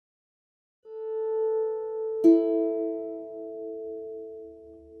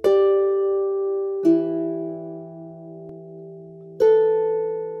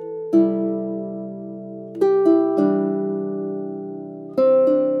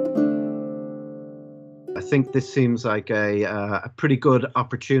I think this seems like a pretty good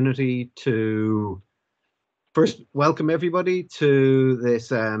opportunity to first welcome everybody to this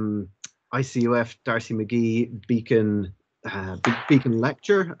ICUF Darcy McGee Beacon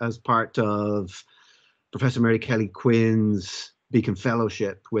lecture as part of Professor Mary Kelly-Quinn's Beacon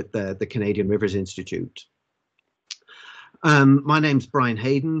Fellowship with the Canadian Rivers Institute. My name's Brian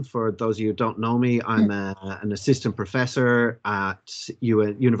Hayden. For those of you who don't know me, I'm an assistant professor at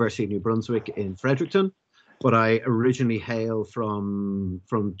University of New Brunswick in Fredericton, but I originally hail from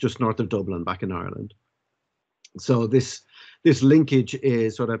just north of Dublin, back in Ireland. So this linkage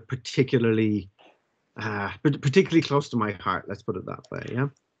is sort of particularly close to my heart. Let's put it that way. Yeah.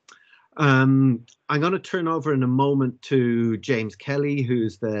 I'm going to turn over in a moment to James Kelly,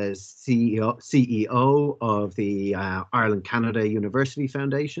 who's the CEO of the Ireland Canada University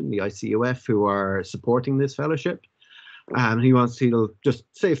Foundation, the ICUF, who are supporting this fellowship. He'll just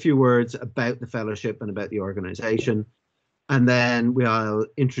say a few words about the fellowship and about the organization. And then we'll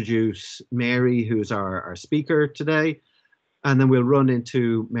introduce Mary, who's our speaker today. And then we'll run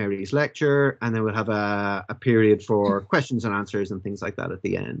into Mary's lecture, and then we'll have a period for questions and answers and things like that at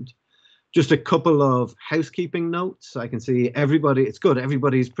the end. Just a couple of housekeeping notes. I can see everybody, it's good,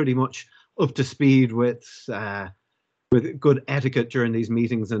 everybody's pretty much up to speed with good etiquette during these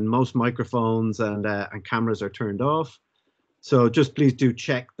meetings, and most microphones and cameras are turned off. So just please do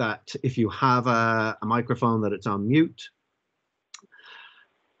check that if you have a microphone, that it's on mute.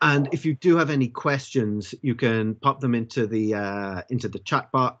 And if you do have any questions, you can pop them into the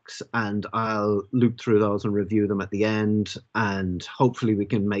chat box, and I'll loop through those and review them at the end. And hopefully we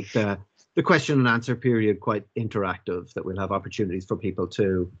can make the question and answer period quite interactive, that we'll have opportunities for people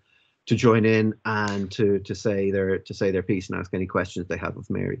to join in and to say their piece and ask any questions they have of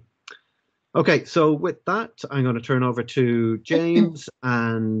Mary. Okay, so with that, I'm going to turn over to James,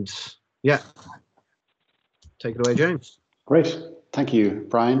 and yeah, take it away, James. Great. Thank you,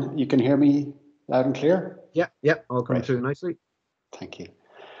 Brian. You can hear me loud and clear? Yeah, all coming through nicely. Thank you.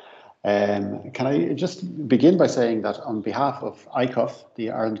 Can I just begin by saying that on behalf of ICUF,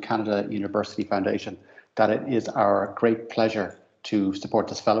 the Ireland Canada University Foundation, that it is our great pleasure to support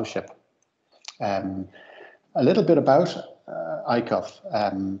this fellowship. A little bit about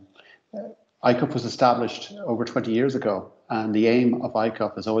ICUF. ICUF was established over 20 years ago, and the aim of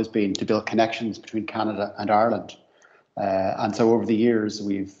ICUF has always been to build connections between Canada and Ireland. And so over the years,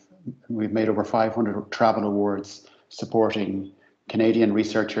 we've made over 500 travel awards supporting Canadian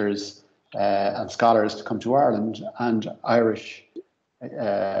researchers and scholars to come to Ireland, and Irish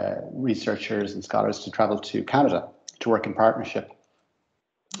researchers and scholars to travel to Canada to work in partnership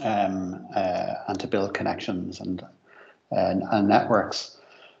and to build connections and networks.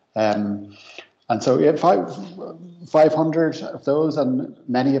 And so we have 500 of those, and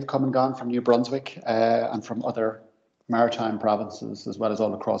many have come and gone from New Brunswick and from other maritime provinces, as well as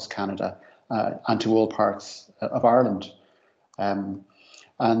all across Canada and to all parts of Ireland. In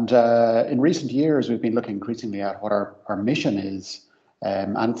recent years, we've been looking increasingly at what our mission is.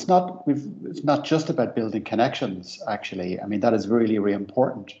 And it's not just about building connections, actually. I mean, that is really, really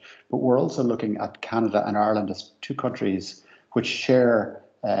important. But we're also looking at Canada and Ireland as two countries which share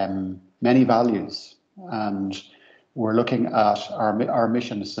many values. And we're looking at our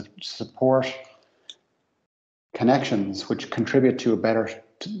mission is to support connections which contribute to a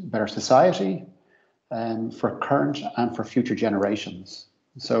better society for current and for future generations.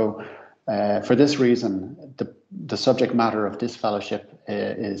 So for this reason, the subject matter of this fellowship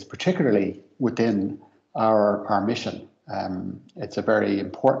is particularly within our mission. It's a very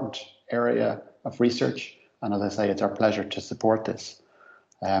important area of research, and as I say, it's our pleasure to support this.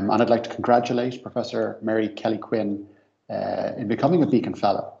 And I'd like to congratulate Professor Mary Kelly-Quinn in becoming a Beacon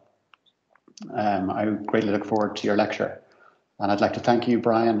Fellow. I greatly look forward to your lecture, and I'd like to thank you,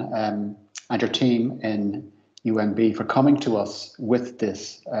 Brian, and your team in UNB for coming to us with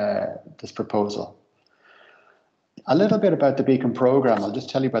this proposal. A little bit about the Beacon program. I'll just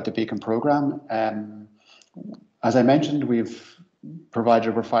tell you about the Beacon program. As I mentioned, we've provided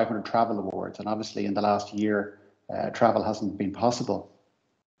over 500 travel awards, and obviously in the last year, travel hasn't been possible.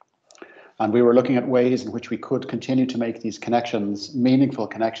 And we were looking at ways in which we could continue to make these connections, meaningful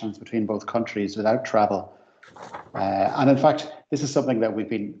connections between both countries without travel. And in fact, this is something that we've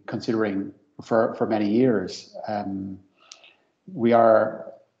been considering for many years. We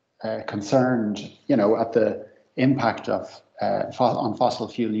are concerned, at the impact of on fossil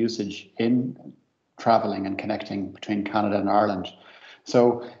fuel usage in traveling and connecting between Canada and Ireland.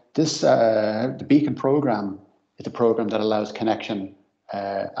 So this the Beacon program is a program that allows connection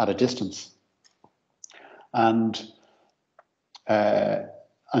at a distance. And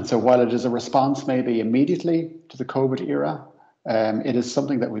And so while it is a response maybe immediately to the COVID era, it is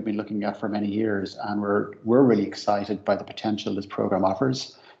something that we've been looking at for many years, and we're really excited by the potential this program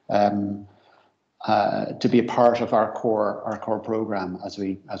offers to be a part of our core program as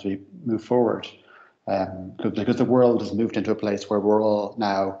we move forward. Because the world has moved into a place where we're all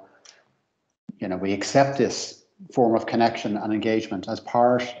now, we accept this form of connection and engagement as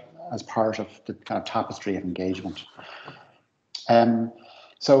part of the kind of tapestry of engagement.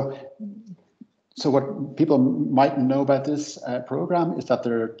 So what people might know about this program is that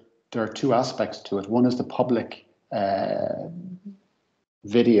there are two aspects to it. One is the public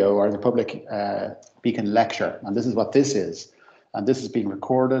video, or the public Beacon lecture, and this is what this is. And this is being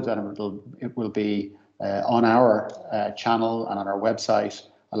recorded, and it will be on our channel and on our website,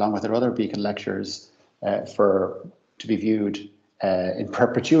 along with our other Beacon lectures, to be viewed in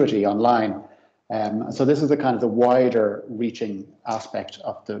perpetuity online. So this is the kind of the wider reaching aspect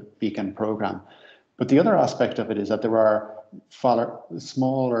of the Beacon program. But the other aspect of it is that there are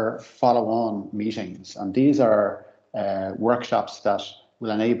smaller follow-on meetings, and these are workshops that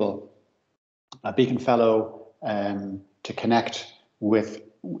will enable a Beacon Fellow to connect with,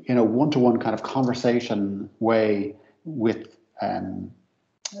 one-to-one kind of conversation way with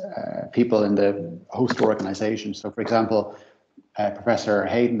people in the host organization. So, for example, Professor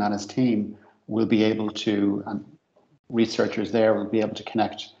Hayden and his team will be able to, and researchers there will be able to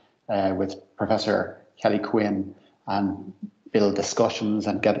connect with Professor Kelly-Quinn and build discussions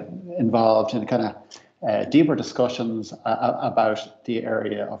and get involved in kind of deeper discussions about the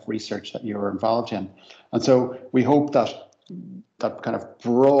area of research that you're involved in. And so we hope that kind of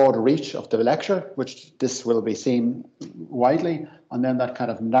broad reach of the lecture, which this will be seen widely, and then that kind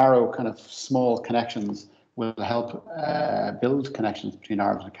of narrow, kind of small connections will help build connections between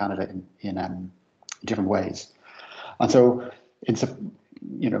Ireland and Canada in different ways. And so,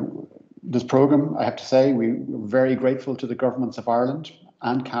 this program, I have to say, we're very grateful to the governments of Ireland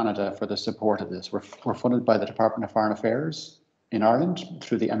and Canada for the support of this. We're funded by the Department of Foreign Affairs in Ireland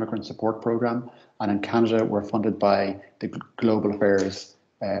through the Immigrant Support Programme, and in Canada we're funded by the Global Affairs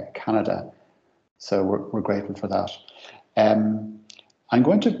Canada. So we're grateful for that. I'm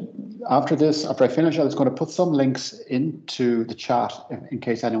going to, after I finish, I was going to put some links into the chat in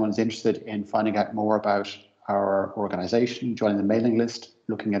case anyone's interested in finding out more about our organisation, joining the mailing list,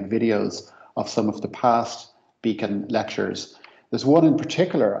 looking at videos of some of the past Beacon lectures. There's one in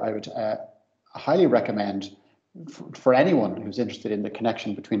particular I would highly recommend for anyone who's interested in the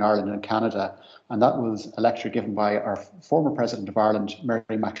connection between Ireland and Canada, and that was a lecture given by our former President of Ireland, Mary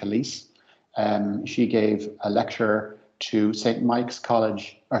McAleese. She gave a lecture to St.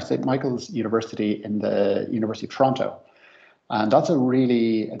 Michael's University in the University of Toronto, and that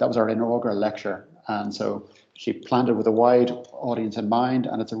was our inaugural lecture, and so she planned it with a wide audience in mind,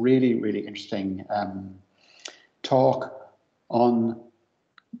 and it's a really, really interesting talk on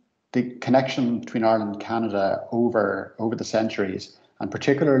the connection between Ireland and Canada over the centuries, and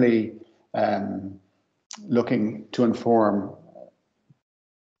particularly looking to inform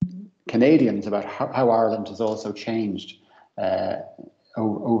Canadians about how Ireland has also changed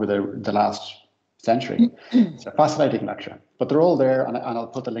over the last century. It's a fascinating lecture, but they're all there, and I'll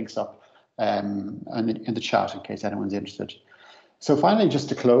put the links up and in the chat in case anyone's interested. So finally, just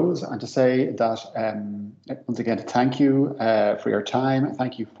to close and to say that once again, thank you for your time.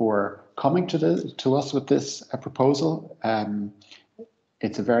 Thank you for coming to us with this proposal.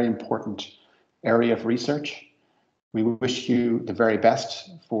 It's a very important area of research. We wish you the very best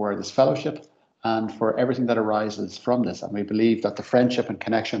for this fellowship and for everything that arises from this. And we believe that the friendship and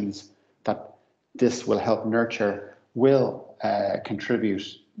connections that this will help nurture will contribute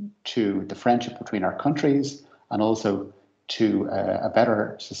to the friendship between our countries, and also to a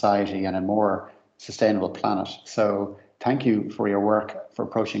better society and a more sustainable planet. So thank you for your work, for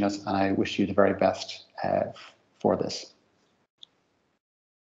approaching us, and I wish you the very best for this.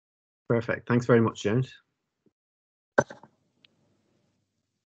 Perfect. Thanks very much, James.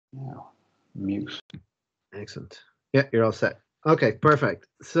 Now, mute. Excellent. Yeah, you're all set. Okay, perfect.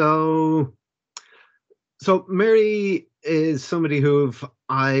 So Mary is somebody who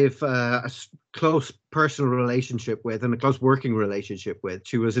I've a close personal relationship with and a close working relationship with.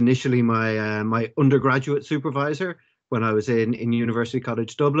 She was initially my undergraduate supervisor when I was in University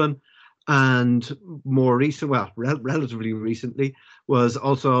College Dublin, and more relatively recently, was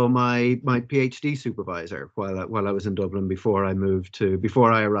also my PhD supervisor while I was in Dublin before I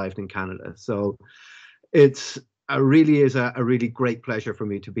arrived in Canada. So it's really a really great pleasure for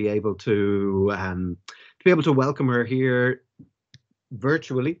me to be able to welcome her here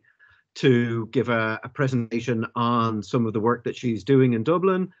virtually to give a presentation on some of the work that she's doing in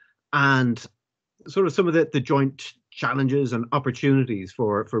Dublin and sort of some of the joint challenges and opportunities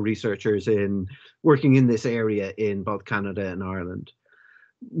for researchers in working in this area in both Canada and Ireland.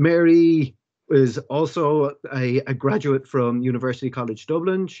 Mary is also a graduate from University College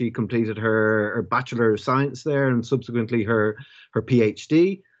Dublin. She completed her Bachelor of Science there and subsequently her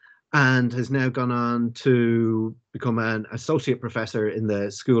PhD, and has now gone on to become an associate professor in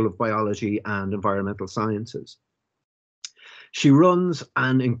the School of Biology and Environmental Sciences. She runs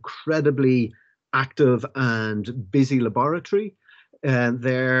an incredibly active and busy laboratory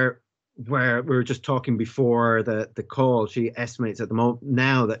there, where we were just talking before the call. She estimates at the moment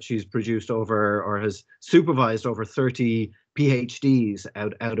now that she's produced over, or has supervised over 30 PhDs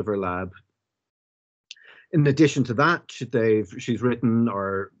out of her lab. In addition to that, she's written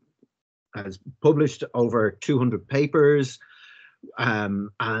or has published over 200 papers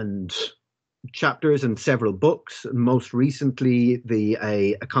and chapters in several books. Most recently,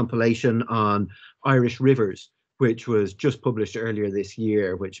 a compilation on Irish rivers, which was just published earlier this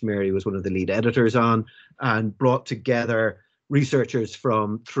year, which Mary was one of the lead editors on, and brought together researchers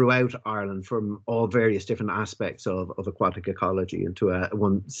from throughout Ireland from all various different aspects of aquatic ecology into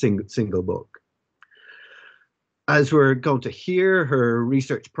one single book. As we're going to hear, her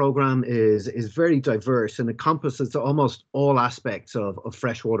research program is very diverse and encompasses almost all aspects of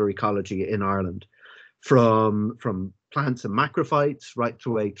freshwater ecology in Ireland, from plants and macrophytes right the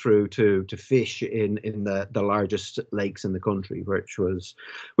way through to fish in the largest lakes in the country, which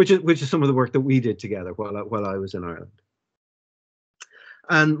is some of the work that we did together while I was in Ireland.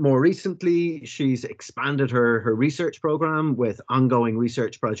 And more recently, she's expanded her research program with ongoing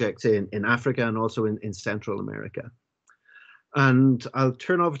research projects in Africa and also in Central America. And I'll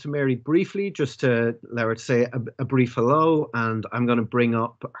turn over to Mary briefly just to let her say a brief hello, and I'm going to bring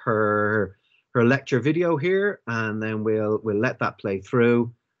up her lecture video here, and then we'll let that play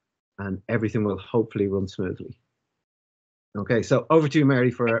through and everything will hopefully run smoothly. Okay, so over to you,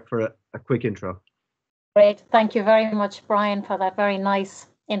 Mary, for a quick intro. Great. Thank you very much, Brian, for that very nice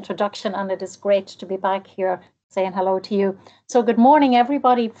introduction. And it is great to be back here saying hello to you. So good morning,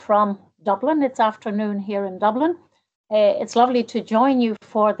 everybody from Dublin. It's afternoon here in Dublin. It's lovely to join you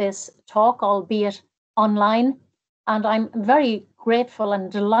for this talk, albeit online. And I'm very grateful and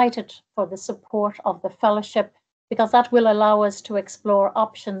delighted for the support of the fellowship, because that will allow us to explore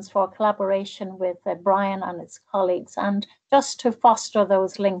options for collaboration with Brian and his colleagues, and just to foster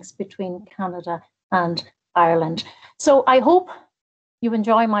those links between Canada and Ireland. So I hope you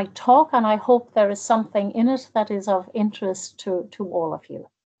enjoy my talk, and I hope there is something in it that is of interest to all of you.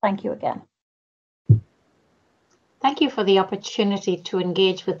 Thank you again. Thank you for the opportunity to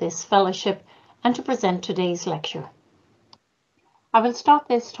engage with this fellowship and to present today's lecture. I will start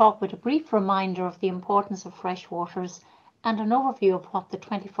this talk with a brief reminder of the importance of freshwaters and an overview of what the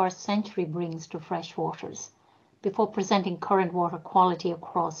 21st century brings to freshwaters. Before presenting current water quality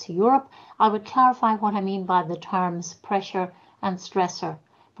across Europe, I would clarify what I mean by the terms pressure and stressor.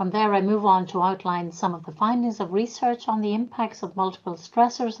 From there, I move on to outline some of the findings of research on the impacts of multiple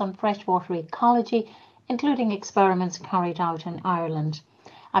stressors on freshwater ecology, including experiments carried out in Ireland.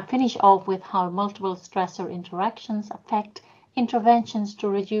 I finish off with how multiple stressor interactions affect interventions to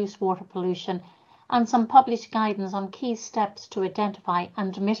reduce water pollution, and some published guidance on key steps to identify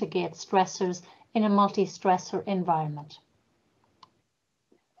and mitigate stressors in a multi-stressor environment.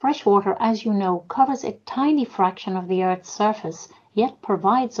 Freshwater, as you know, covers a tiny fraction of the Earth's surface, yet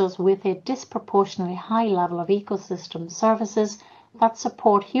provides us with a disproportionately high level of ecosystem services that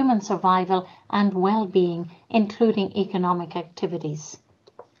support human survival and well-being, including economic activities.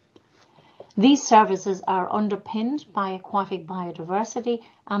 These services are underpinned by aquatic biodiversity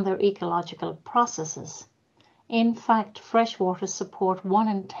and their ecological processes. In fact, freshwater support 1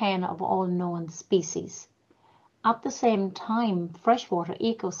 in 10 of all known species. At the same time, freshwater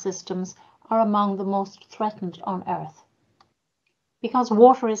ecosystems are among the most threatened on Earth. Because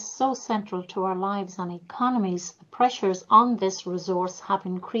water is so central to our lives and economies, the pressures on this resource have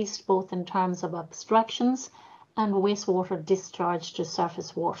increased both in terms of abstractions and wastewater discharge to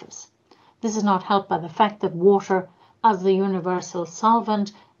surface waters. This is not helped by the fact that water, as the universal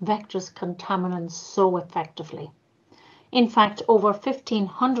solvent, vectors contaminants so effectively. In fact, over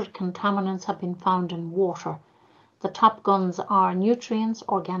 1,500 contaminants have been found in water. The top guns are nutrients,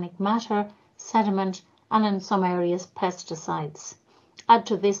 organic matter, sediment, and in some areas, pesticides. Add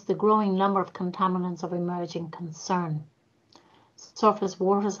to this the growing number of contaminants of emerging concern. Surface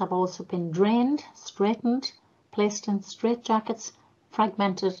waters have also been drained, straightened, placed in straitjackets,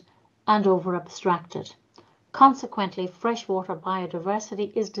 fragmented, and over-abstracted. Consequently, freshwater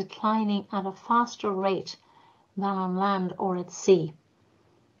biodiversity is declining at a faster rate than on land or at sea.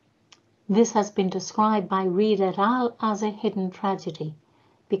 This has been described by Reid et al. As a hidden tragedy,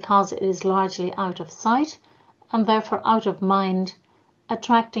 because it is largely out of sight and therefore out of mind,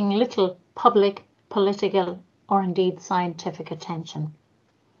 attracting little public, political, or indeed scientific attention.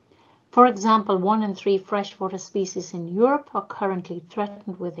 For example, 1 in 3 freshwater species in Europe are currently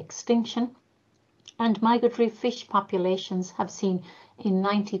threatened with extinction, and migratory fish populations have seen a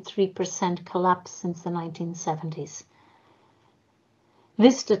 93% collapse since the 1970s.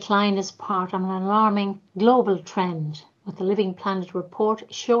 This decline is part of an alarming global trend, with the Living Planet report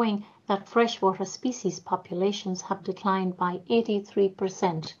showing that freshwater species populations have declined by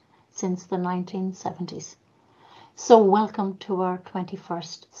 83% since the 1970s. So welcome to our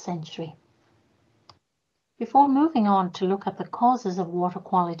 21st century. Before moving on to look at the causes of water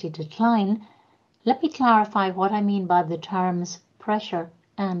quality decline, let me clarify what I mean by the terms pressure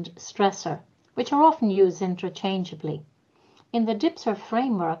and stressor, which are often used interchangeably. In the DIPSR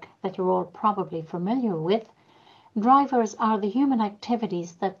framework that you're all probably familiar with, drivers are the human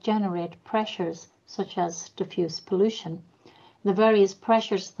activities that generate pressures such as diffuse pollution. The various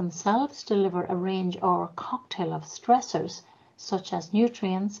pressures themselves deliver a range or a cocktail of stressors such as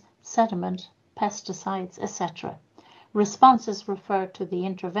nutrients, sediment, pesticides, etc. Responses refer to the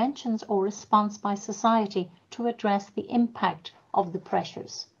interventions or response by society to address the impact of the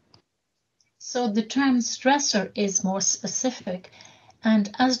pressures. So the term stressor is more specific, and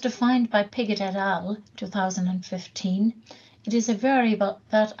as defined by Piggott et al. 2015, it is a variable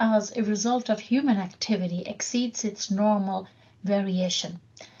that as a result of human activity exceeds its normal variation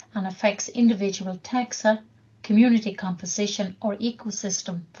and affects individual taxa, community composition, or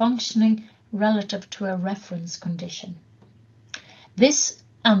ecosystem functioning relative to a reference condition. This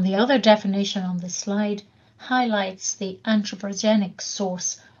and the other definition on the slide highlights the anthropogenic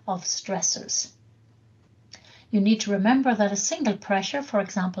source of stressors. You need to remember that a single pressure, for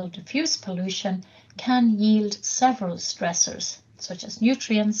example diffuse pollution, can yield several stressors such as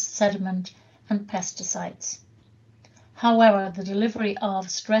nutrients, sediment, and pesticides. However, the delivery of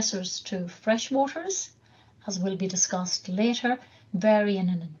stressors to freshwaters, as will be discussed later, vary in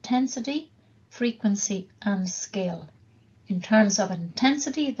intensity, frequency, and scale. In terms of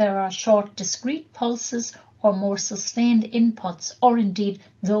intensity, there are short discrete pulses or more sustained inputs, or indeed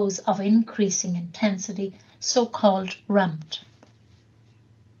those of increasing intensity, so-called ramped.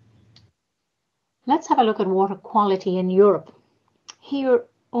 Let's have a look at water quality in Europe. Here,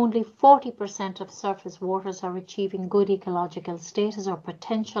 only 40% of surface waters are achieving good ecological status or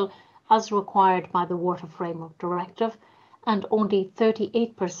potential as required by the Water Framework Directive, and only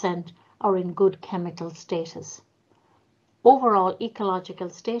 38% are in good chemical status. Overall ecological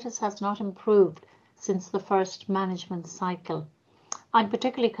status has not improved since the first management cycle. I'm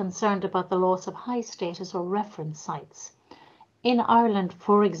particularly concerned about the loss of high status or reference sites. In Ireland,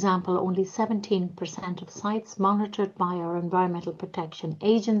 for example, only 17% of sites monitored by our Environmental Protection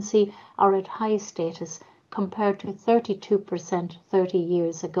Agency are at high status compared to 32% 30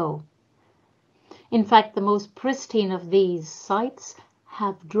 years ago. In fact, the most pristine of these sites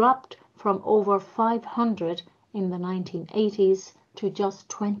have dropped from over 500 in the 1980s to just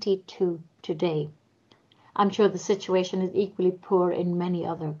 22 today. I'm sure the situation is equally poor in many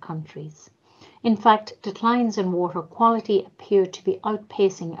other countries. In fact, declines in water quality appear to be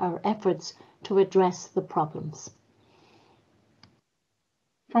outpacing our efforts to address the problems.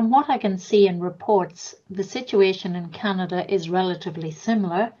 From what I can see in reports, the situation in Canada is relatively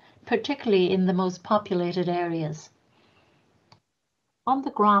similar, particularly in the most populated areas. On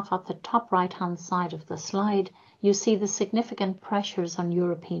the graph at the top right-hand side of the slide, you see the significant pressures on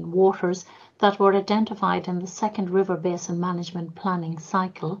European waters that were identified in the second River Basin Management Planning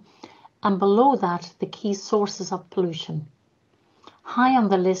cycle, and below that the key sources of pollution. High on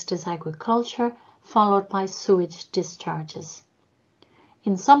the list is agriculture, followed by sewage discharges.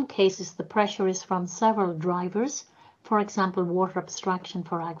 In some cases, the pressure is from several drivers, for example, water abstraction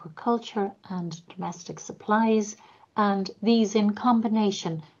for agriculture and domestic supplies, and these in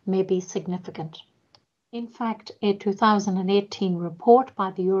combination may be significant. In fact, a 2018 report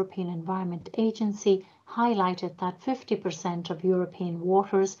by the European Environment Agency highlighted that 50% of European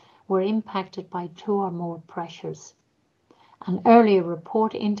waters were impacted by 2 or more pressures. An earlier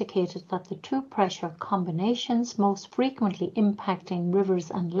report indicated that the 2 pressure combinations most frequently impacting rivers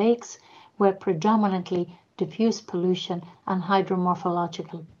and lakes were predominantly diffuse pollution and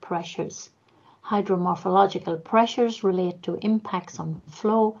hydromorphological pressures. Hydromorphological pressures relate to impacts on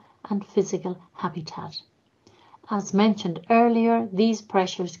flow and physical habitat. As mentioned earlier, these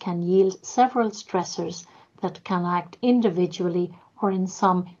pressures can yield several stressors that can act individually or in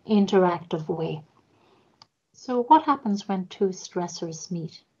some interactive way. So what happens when two stressors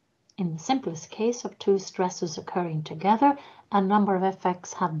meet? In the simplest case of two stressors occurring together, a number of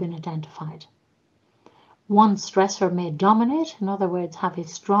effects have been identified. One stressor may dominate, in other words, have a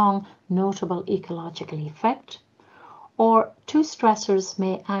strong, notable ecological effect, or two stressors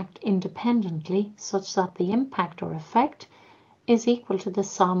may act independently such that the impact or effect is equal to the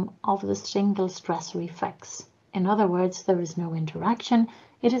sum of the single stressor effects. In other words, there is no interaction,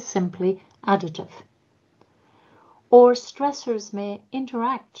 it is simply additive. Or stressors may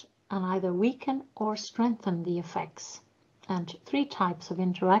interact and either weaken or strengthen the effects. And three types of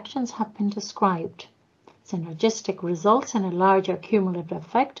interactions have been described. Synergistic results in a larger cumulative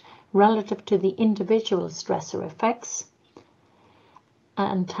effect relative to the individual stressor effects.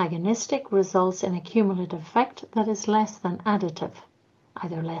 Antagonistic results in a cumulative effect that is less than additive,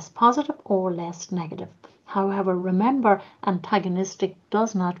 either less positive or less negative. However, remember, antagonistic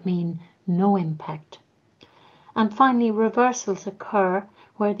does not mean no impact. And finally, reversals occur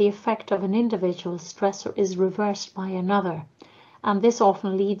where the effect of an individual stressor is reversed by another, and this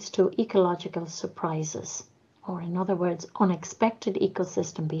often leads to ecological surprises, or in other words, unexpected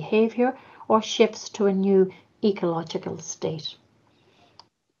ecosystem behavior or shifts to a new ecological state.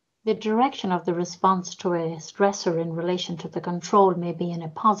 The direction of the response to a stressor in relation to the control may be in a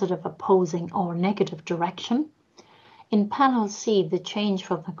positive, opposing, or negative direction. In panel C, the change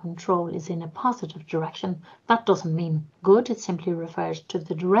from the control is in a positive direction. That doesn't mean good, it simply refers to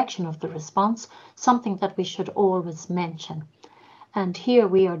the direction of the response, something that we should always mention. And here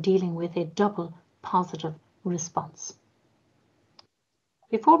we are dealing with a double positive response.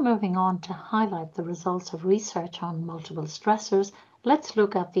 Before moving on to highlight the results of research on multiple stressors, let's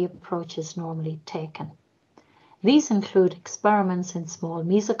look at the approaches normally taken. These include experiments in small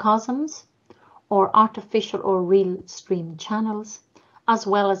mesocosms, or artificial or real stream channels, as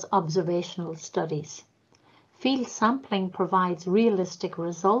well as observational studies. Field sampling provides realistic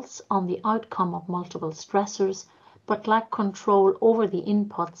results on the outcome of multiple stressors, but lack control over the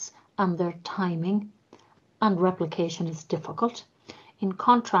inputs and their timing, and replication is difficult. In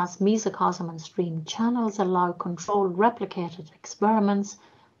contrast, mesocosm and stream channels allow controlled replicated experiments,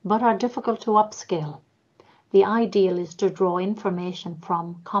 but are difficult to upscale. The ideal is to draw information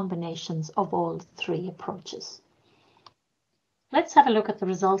from combinations of all three approaches. Let's have a look at the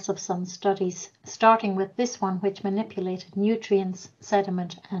results of some studies, starting with this one which manipulated nutrients,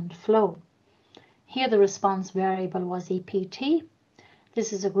 sediment and flow. Here the response variable was EPT.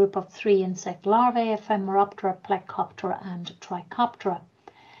 This is a group of 3 insect larvae, Ephemeroptera, Plecoptera and Trichoptera.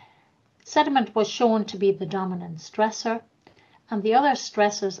 Sediment was shown to be the dominant stressor, and the other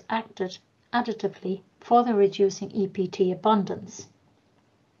stressors acted additively, further reducing EPT abundance.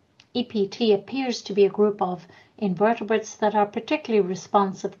 EPT appears to be a group of invertebrates that are particularly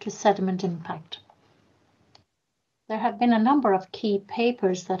responsive to sediment impact. There have been a number of key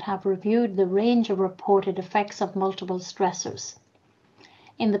papers that have reviewed the range of reported effects of multiple stressors.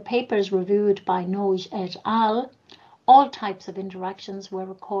 In the papers reviewed by Noj et al., all types of interactions were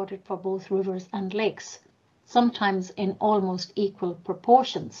recorded for both rivers and lakes, sometimes in almost equal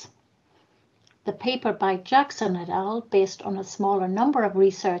proportions. The paper by Jackson et al., based on a smaller number of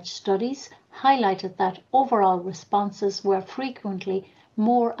research studies, highlighted that overall responses were frequently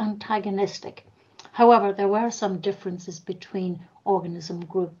more antagonistic. However, there were some differences between organism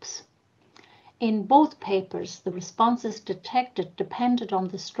groups. In both papers, the responses detected depended on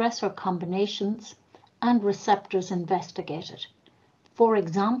the stressor combinations and receptors investigated. For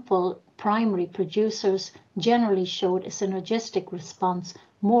example, primary producers generally showed a synergistic response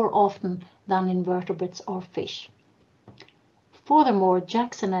more often than invertebrates or fish. Furthermore,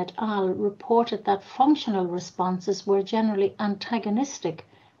 Jackson et al. Reported that functional responses were generally antagonistic,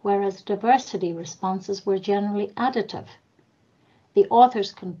 whereas diversity responses were generally additive. The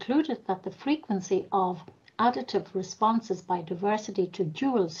authors concluded that the frequency of additive responses by diversity to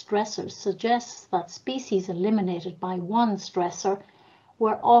dual stressors suggests that species eliminated by one stressor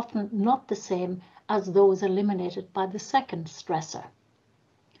were often not the same as those eliminated by the second stressor.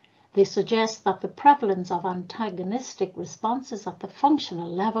 They suggest that the prevalence of antagonistic responses at the functional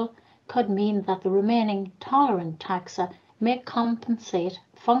level could mean that the remaining tolerant taxa may compensate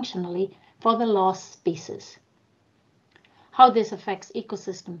functionally for the lost species. How this affects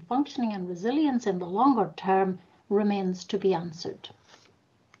ecosystem functioning and resilience in the longer term remains to be answered.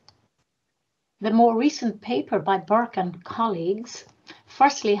 The more recent paper by Burke and colleagues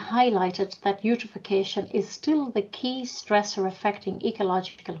firstly highlighted that eutrophication is still the key stressor affecting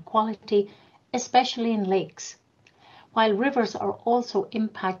ecological quality, especially in lakes. while rivers are also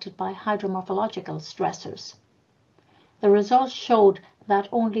impacted by hydromorphological stressors. The results showed that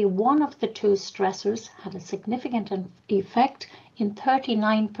only one of the two stressors had a significant effect in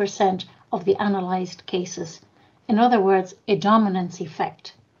 39% of the analysed cases. In other words, a dominance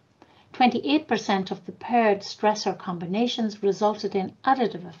effect. 28% of the paired stressor combinations resulted in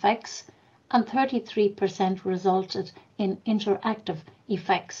additive effects, and 33% resulted in interactive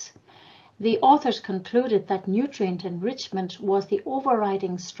effects. The authors concluded that nutrient enrichment was the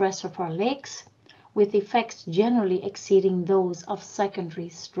overriding stressor for lakes, with effects generally exceeding those of secondary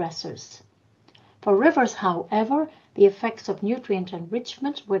stressors. For rivers, however, the effects of nutrient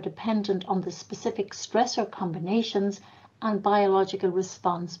enrichment were dependent on the specific stressor combinations and biological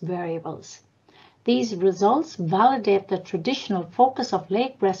response variables. These results validate the traditional focus of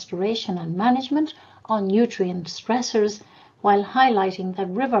lake restoration and management on nutrient stressors, while highlighting that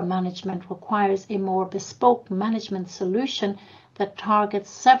river management requires a more bespoke management solution that targets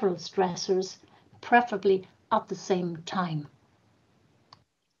several stressors, preferably at the same time.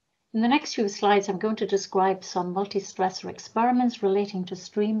 In the next few slides, I'm going to describe some multi-stressor experiments relating to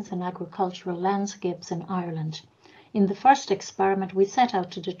streams and agricultural landscapes in Ireland. In the first experiment, we set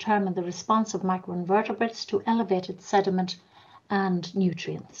out to determine the response of microinvertebrates to elevated sediment and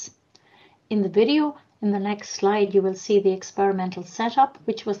nutrients. In the video, in the next slide, you will see the experimental setup,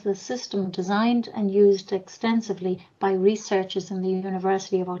 which was the system designed and used extensively by researchers in the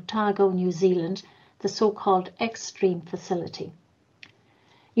University of Otago, New Zealand, the so-called Extreme facility.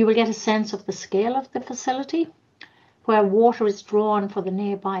 You will get a sense of the scale of the facility, where water is drawn for the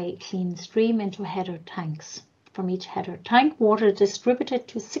nearby clean stream into header tanks. From each header tank, water is distributed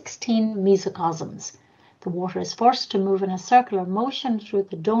to 16 mesocosms. The water is forced to move in a circular motion through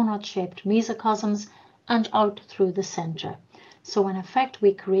the donut-shaped mesocosms and out through the center. So in effect,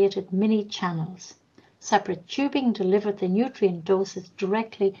 we created mini channels. Separate tubing delivered the nutrient doses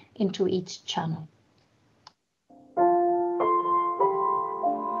directly into each channel.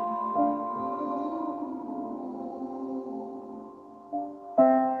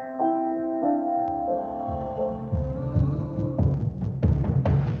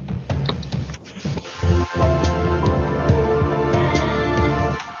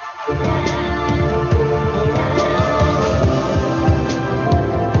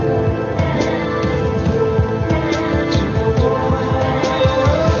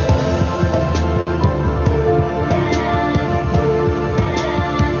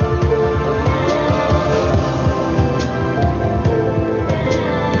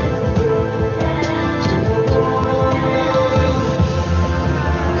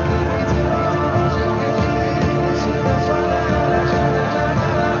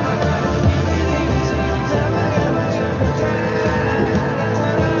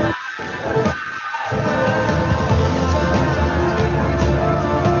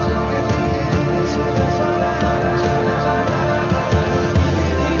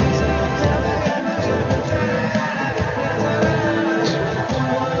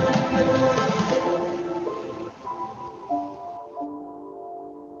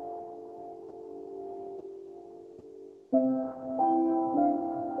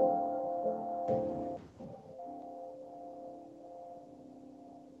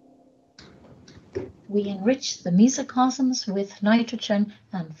 We enriched the mesocosms with nitrogen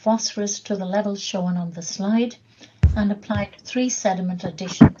and phosphorus to the levels shown on the slide and applied 3 sediment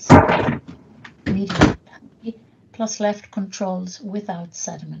additions, medium plus left controls without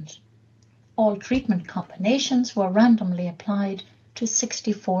sediment. All treatment combinations were randomly applied to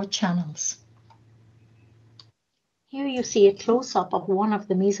 64 channels. Here you see a close-up of one of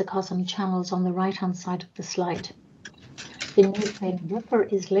the mesocosm channels on the right-hand side of the slide. The nutrient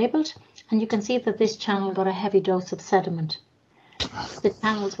dripper is labelled, and you can see that this channel got a heavy dose of sediment. The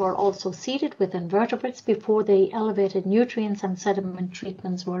channels were also seeded with invertebrates before the elevated nutrients and sediment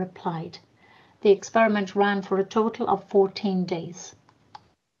treatments were applied. The experiment ran for a total of 14 days.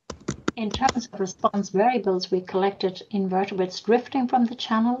 In terms of response variables, we collected invertebrates drifting from the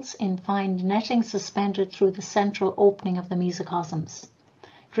channels in fine netting suspended through the central opening of the mesocosms.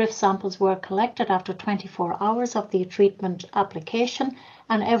 Drift samples were collected after 24 hours of the treatment application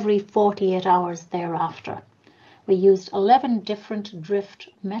and every 48 hours thereafter. We used 11 different drift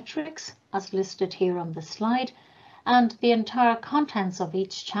metrics as listed here on the slide, and the entire contents of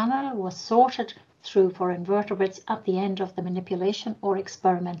each channel was sorted through for invertebrates at the end of the manipulation or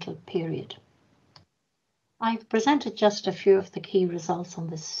experimental period. I've presented just a few of the key results on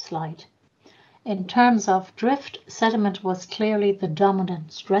this slide. In terms of drift, sediment was clearly the dominant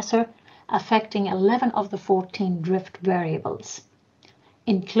stressor, affecting 11 of the 14 drift variables,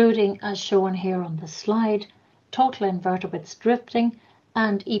 including, as shown here on the slide, total invertebrates drifting,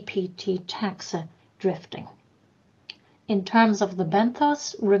 and EPT taxa drifting. In terms of the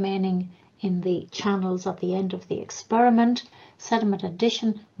benthos remaining in the channels at the end of the experiment, sediment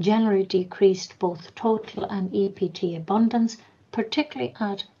addition generally decreased both total and EPT abundance, particularly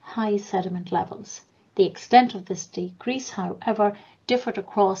at high sediment levels. The extent of this decrease, however, differed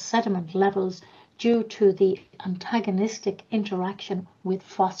across sediment levels due to the antagonistic interaction with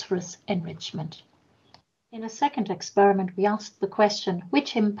phosphorus enrichment. In a second experiment, we asked the question,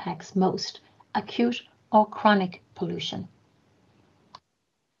 which impacts most, acute or chronic pollution?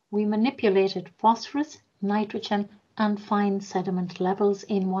 We manipulated phosphorus, nitrogen, and fine sediment levels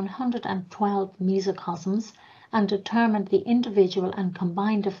in 112 mesocosms and determined the individual and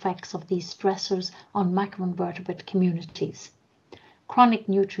combined effects of these stressors on macroinvertebrate communities. Chronic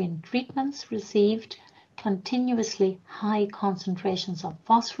nutrient treatments received continuously high concentrations of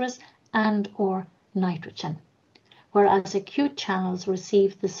phosphorus and/or nitrogen, whereas acute channels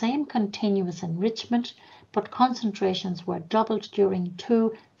received the same continuous enrichment, but concentrations were doubled during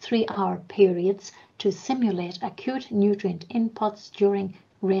 2 3-hour periods to simulate acute nutrient inputs during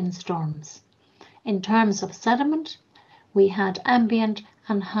rainstorms. In terms of sediment, we had ambient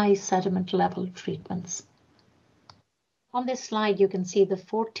and high sediment level treatments. On this slide, you can see the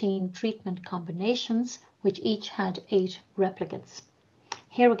 14 treatment combinations, which each had 8 replicates.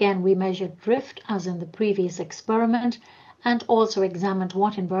 Here again, we measured drift as in the previous experiment and also examined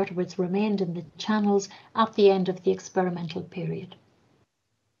what invertebrates remained in the channels at the end of the experimental period.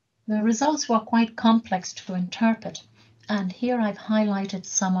 The results were quite complex to interpret, and here I've highlighted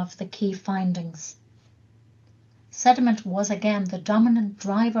some of the key findings. Sediment was again the dominant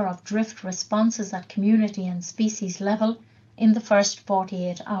driver of drift responses at community and species level in the first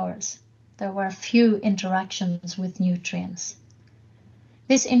 48 hours. There were few interactions with nutrients.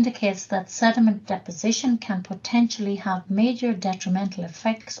 This indicates that sediment deposition can potentially have major detrimental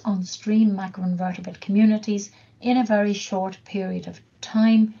effects on stream macroinvertebrate communities in a very short period of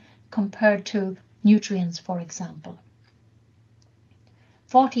time compared to nutrients, for example.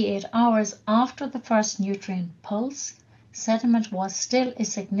 48 hours after the first nutrient pulse, sediment was still a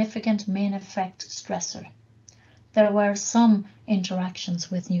significant main effect stressor. There were some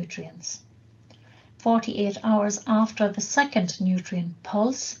interactions with nutrients. 48 hours after the second nutrient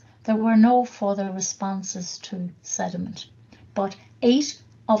pulse, there were no further responses to sediment, but 8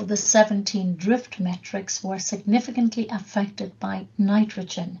 of the 17 drift metrics were significantly affected by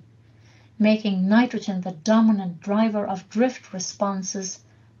nitrogen, making nitrogen the dominant driver of drift responses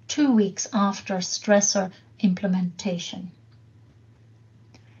 2 weeks after stressor implementation.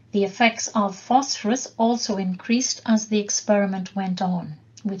 The effects of phosphorus also increased as the experiment went on,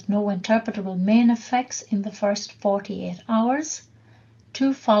 with no interpretable main effects in the first 48 hours,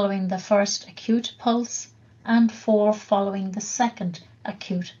 2 following the first acute pulse, and 4 following the second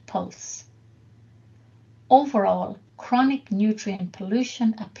acute pulse. Overall, chronic nutrient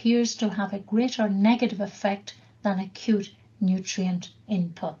pollution appears to have a greater negative effect than acute nutrient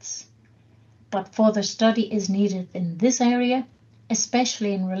inputs. But further study is needed in this area,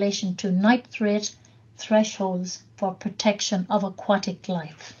 especially in relation to nitrate thresholds for protection of aquatic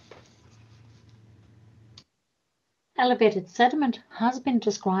life. Elevated sediment has been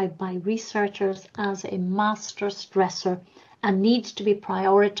described by researchers as a master stressor and needs to be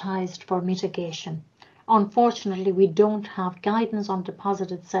prioritized for mitigation. Unfortunately, we don't have guidance on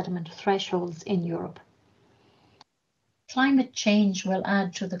deposited sediment thresholds in Europe. Climate change will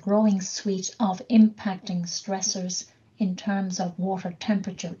add to the growing suite of impacting stressors in terms of water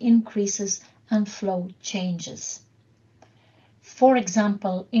temperature increases and flow changes. For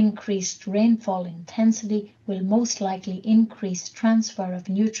example, increased rainfall intensity will most likely increase transfer of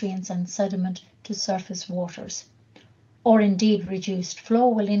nutrients and sediment to surface waters. Or indeed, reduced flow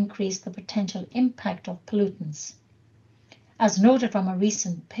will increase the potential impact of pollutants. As noted from a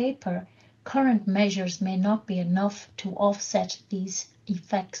recent paper, current measures may not be enough to offset these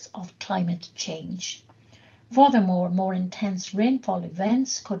effects of climate change. Furthermore, more intense rainfall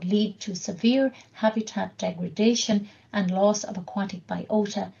events could lead to severe habitat degradation and loss of aquatic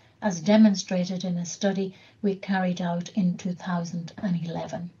biota, as demonstrated in a study we carried out in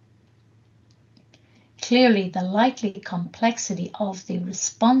 2011. Clearly, the likely complexity of the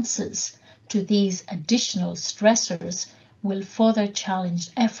responses to these additional stressors will further challenge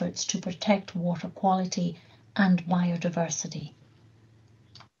efforts to protect water quality and biodiversity.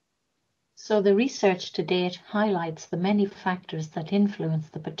 So the research to date highlights the many factors that influence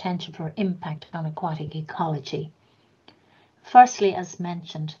the potential for impact on aquatic ecology. Firstly, as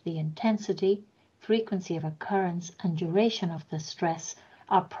mentioned, the intensity, frequency of occurrence, and duration of the stress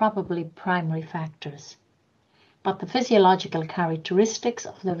are probably primary factors. but the physiological characteristics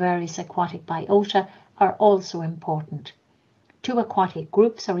of the various aquatic biota are also important. Two aquatic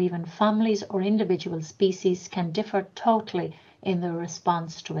groups or even families or individual species can differ totally in their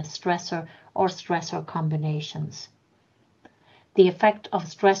response to a stressor or stressor combinations. The effect of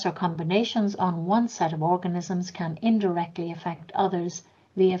stressor combinations on one set of organisms can indirectly affect others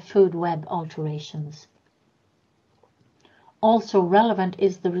via food web alterations. Also relevant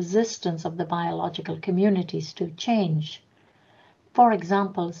is the resistance of the biological communities to change. For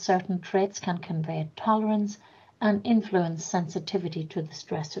example, certain traits can convey tolerance and influence sensitivity to the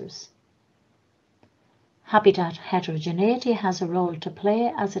stressors. Habitat heterogeneity has a role to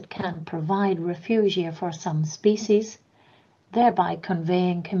play as it can provide refugia for some species, thereby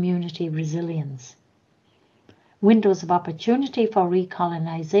conveying community resilience. Windows of opportunity for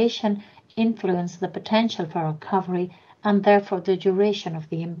recolonization influence the potential for recovery and therefore the duration of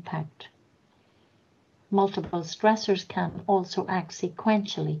the impact. Multiple stressors can also act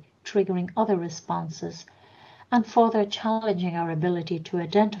sequentially, triggering other responses and further challenging our ability to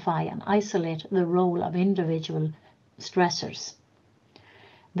identify and isolate the role of individual stressors.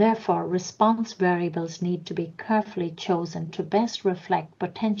 Therefore, response variables need to be carefully chosen to best reflect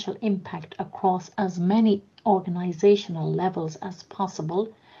potential impact across as many organizational levels as possible,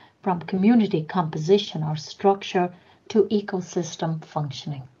 from community composition or structure to ecosystem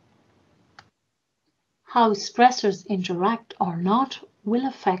functioning. How stressors interact or not will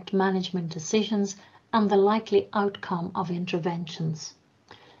affect management decisions and the likely outcome of interventions.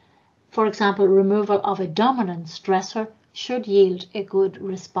 For example, removal of a dominant stressor should yield a good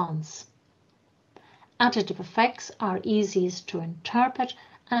response. Additive effects are easiest to interpret,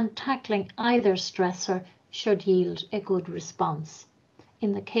 and tackling either stressor should yield a good response.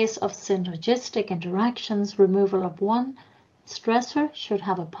 In the case of synergistic interactions, removal of one stressor should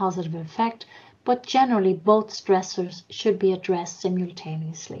have a positive effect, but generally both stressors should be addressed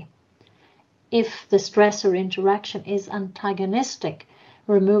simultaneously. If the stressor interaction is antagonistic,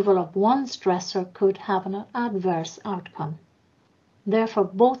 removal of one stressor could have an adverse outcome. Therefore,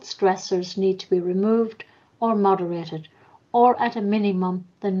 both stressors need to be removed or moderated, or at a minimum,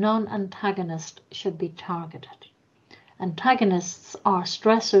 the non-antagonist should be targeted. Antagonists are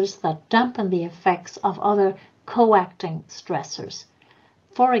stressors that dampen the effects of other co-acting stressors.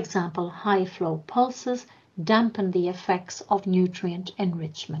 For example, high flow pulses dampen the effects of nutrient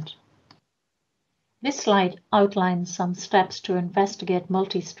enrichment. This slide outlines some steps to investigate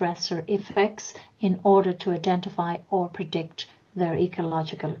multi-stressor effects in order to identify or predict their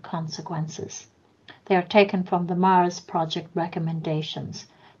ecological consequences. They are taken from the Mars project recommendations.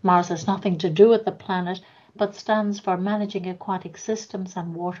 Mars has nothing to do with the planet, but stands for Managing Aquatic Systems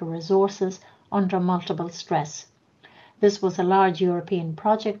and Water Resources Under Multiple Stress. This was a large European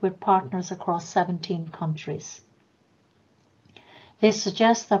project with partners across 17 countries. They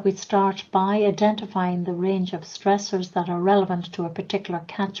suggest that we start by identifying the range of stressors that are relevant to a particular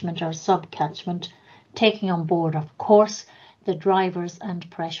catchment or subcatchment, taking on board, of course, the drivers and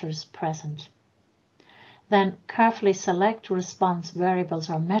pressures present. Then carefully select response variables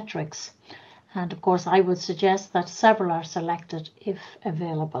or metrics, and of course I would suggest that several are selected if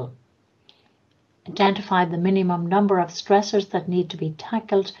available. Identify the minimum number of stressors that need to be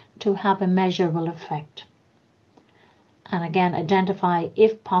tackled to have a measurable effect. And again, identify,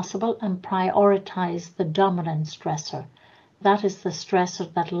 if possible, and prioritize the dominant stressor. That is the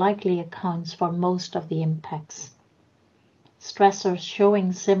stressor that likely accounts for most of the impacts. Stressors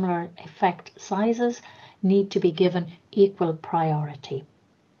showing similar effect sizes need to be given equal priority.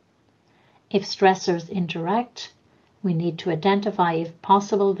 If stressors interact, we need to identify, if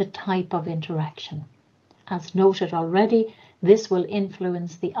possible, the type of interaction. As noted already, this will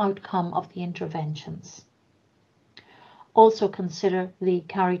influence the outcome of the interventions. Also consider the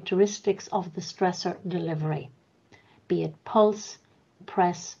characteristics of the stressor delivery, be it pulse,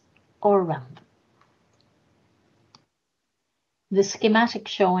 press, or ramp. The schematic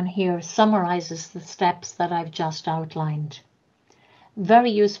shown here summarizes the steps that I've just outlined.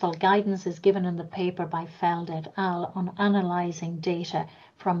 Very useful guidance is given in the paper by Feld et al. On analyzing data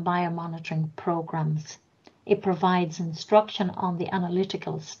from biomonitoring programs. It provides instruction on the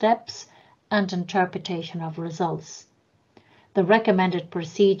analytical steps and interpretation of results. The recommended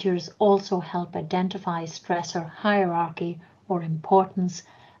procedures also help identify stressor hierarchy or importance,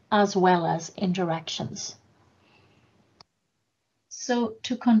 as well as interactions. So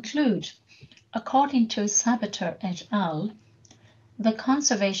to conclude, according to Sabater et al., the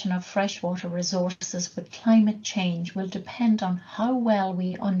conservation of freshwater resources with climate change will depend on how well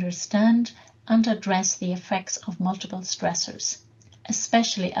we understand and address the effects of multiple stressors,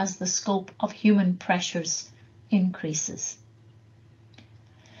 especially as the scope of human pressures increases.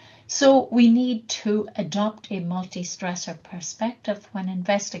 So we need to adopt a multi-stressor perspective when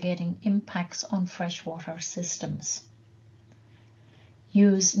investigating impacts on freshwater systems.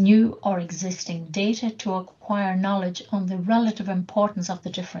 Use new or existing data to acquire knowledge on the relative importance of the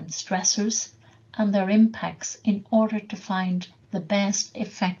different stressors and their impacts in order to find the best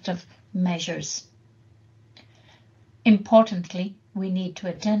effective measures. Importantly, we need to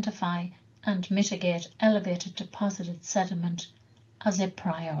identify and mitigate elevated deposited sediment as a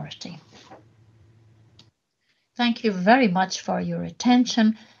priority. Thank you very much for your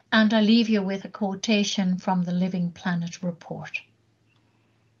attention, and I'll leave you with a quotation from the Living Planet report.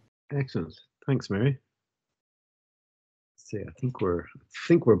 Excellent. Thanks, Mary. See, I think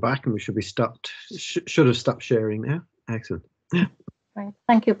we're back, and we should be should have stopped sharing now. Excellent. Yeah. Right.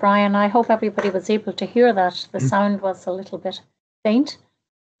 Thank you, Brian. I hope everybody was able to hear that. The sound was a little bit faint.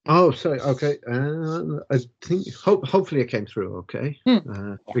 Oh, sorry. Okay. I think hopefully it came through. Okay.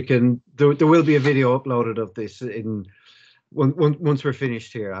 We can. There will be a video uploaded of this once we're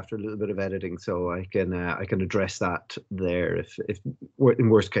finished here after a little bit of editing, so I can address that there if we're in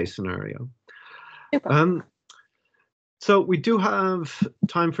worst case scenario. Super. So we do have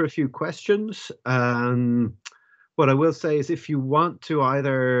time for a few questions. What I will say is, if you want to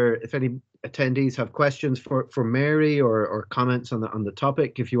if any attendees have questions for Mary or comments on the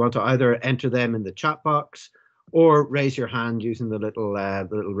topic, if you want to either enter them in the chat box or raise your hand using the little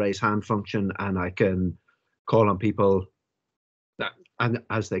raise hand function, and I can call on people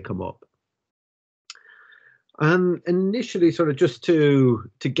as they come up. Initially, sort of just to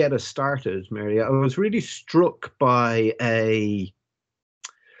get us started, Mary, I was really struck by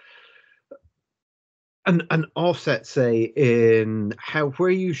an offset, say, in where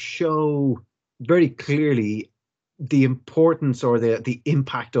you show very clearly the importance or the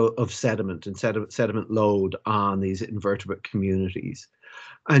impact of sediment and sediment load on these invertebrate communities.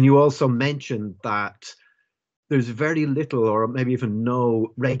 And you also mentioned that there's very little or maybe even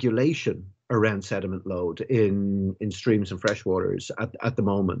no regulation around sediment load in streams and freshwaters at the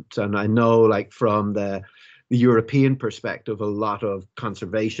moment. And I know, like, from the European perspective, a lot of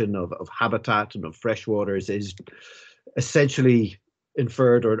conservation of habitat and of freshwaters is essentially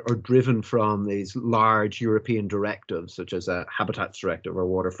inferred or driven from these large European directives, such as a Habitats Directive or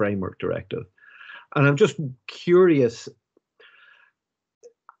Water Framework Directive. And I'm just curious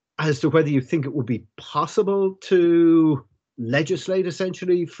as to whether you think it would be possible to legislate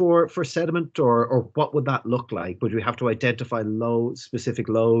essentially for sediment, or what would that look like? Would we have to identify specific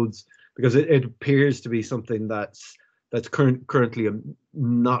loads? Because it appears to be something that's currently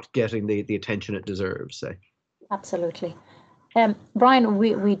not getting the attention it deserves, say. Absolutely. Brian,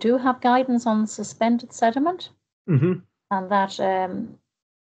 we do have guidance on suspended sediment, and that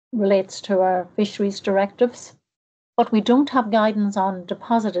relates to our fisheries directives, but we don't have guidance on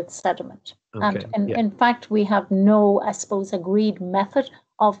deposited sediment. Okay. And in fact, we have no, I suppose, agreed method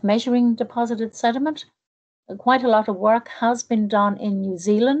of measuring deposited sediment. Quite a lot of work has been done in New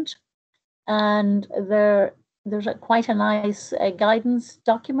Zealand, and there's quite a nice guidance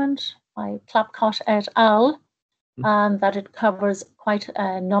document by Clapcott et al., and that it covers quite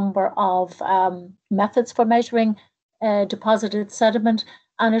a number of methods for measuring deposited sediment,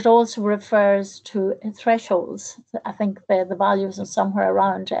 and it also refers to thresholds. I think the values are somewhere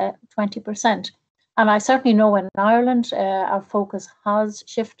around 20%. And I certainly know in Ireland, our focus has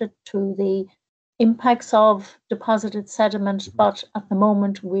shifted to the impacts of deposited sediment, but at the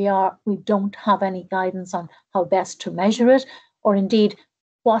moment we don't have any guidance on how best to measure it, or indeed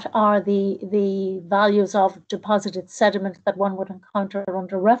what are the values of deposited sediment that one would encounter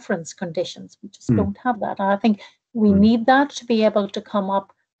under reference conditions. We just don't have that. And I think we need that to be able to come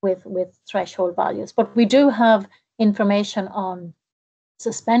up with threshold values. But we do have information on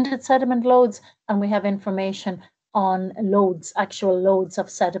suspended sediment loads, and we have information on actual loads of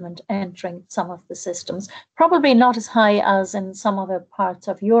sediment entering some of the systems. Probably not as high as in some other parts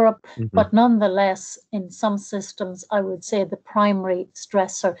of Europe, but nonetheless, in some systems, I would say the primary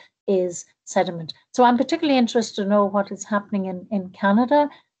stressor is sediment. So I'm particularly interested to know what is happening in Canada.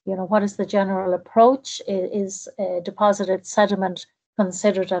 You know, what is the general approach? Is deposited sediment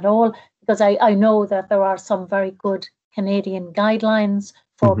considered at all? Because I know that there are some very good Canadian guidelines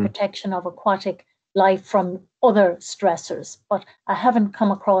for protection of aquatic life from other stressors, but I haven't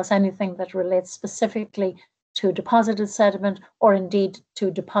come across anything that relates specifically to deposited sediment or indeed to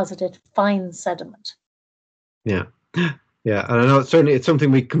deposited fine sediment. Yeah, and I know certainly it's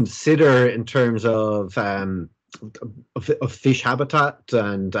something we consider in terms of fish habitat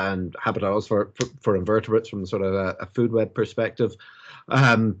and habitat also for invertebrates from sort of a food web perspective.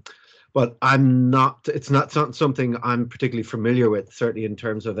 but I'm not. It's not something I'm particularly familiar with, certainly in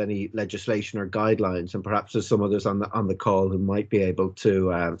terms of any legislation or guidelines. And perhaps there's some others on the call who might be able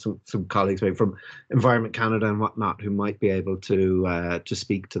to, some colleagues maybe from Environment Canada and whatnot, who might be able to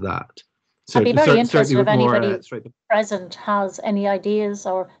speak to that. I'd be very interested if anybody more, present has any ideas,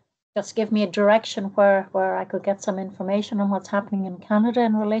 or just give me a direction where I could get some information on what's happening in Canada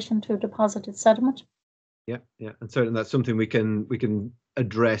in relation to deposited sediment. Yeah, and certainly that's something we can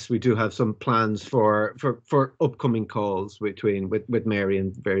address. We do have some plans for upcoming calls with Mary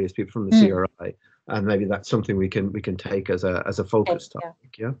and various people from the CRI, and maybe that's something we can take as a focus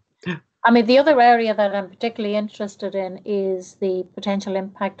topic. Yeah. I mean, the other area that I'm particularly interested in is the potential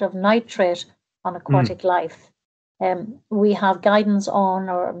impact of nitrate on aquatic life. We have guidance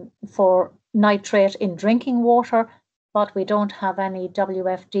for nitrate in drinking water, but we don't have any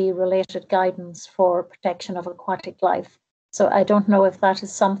WFD related guidance for protection of aquatic life. So I don't know if that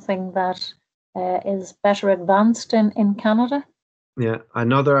is something that is better advanced in Canada. Yeah, I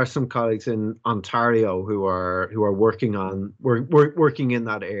know there are some colleagues in Ontario who are working working in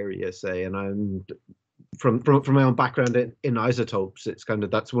that area, say, and I'm from my own background in isotopes. It's kind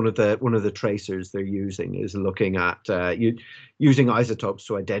of that's one of the tracers they're using, is looking at using isotopes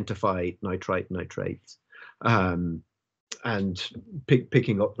to identify nitrite and nitrates, and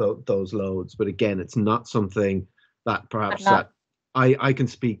picking up those loads. But again, it's not something that perhaps that I can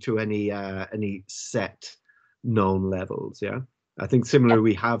speak to any set known levels. Yeah. I think similar,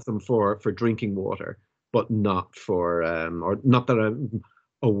 we have them for drinking water, but not for or not that I'm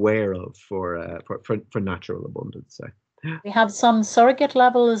aware of for natural abundance. So. We have some surrogate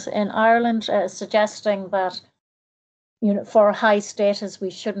levels in Ireland suggesting that, for high status we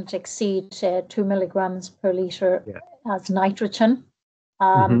shouldn't exceed 2 milligrams per liter as nitrogen.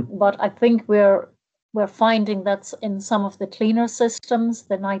 But I think we're finding that in some of the cleaner systems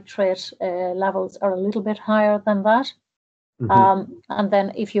the nitrate levels are a little bit higher than that. And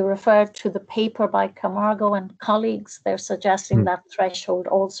then if you refer to the paper by Camargo and colleagues, they're suggesting that threshold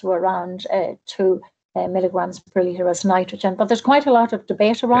also around 2 milligrams per litre as nitrogen. But there's quite a lot of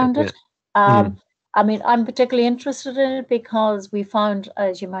debate around it. I mean, I'm particularly interested in it because we found,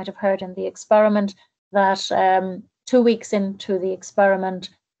 as you might have heard in the experiment, that 2 weeks into the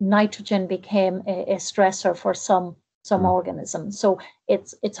experiment, nitrogen became a stressor for some organisms. So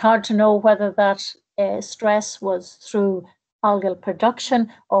it's hard to know whether that stress was through algal production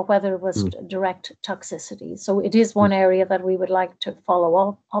or whether it was direct toxicity. So it is one area that we would like to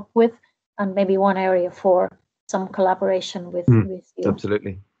follow up with, and maybe one area for some collaboration with you.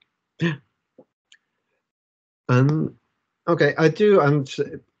 Absolutely. Okay, I'm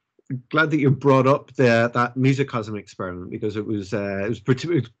glad that you brought up that mesocosm experiment, because it was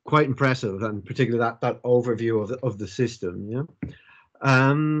quite impressive, and particularly that overview of the system. Yeah.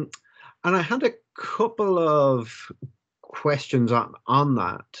 And I had a couple of questions on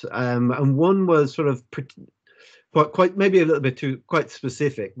that, and one was sort of quite maybe a little bit quite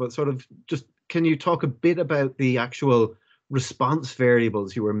specific, but sort of just, can you talk a bit about the actual response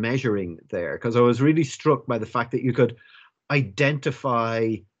variables you were measuring there? Because I was really struck by the fact that you could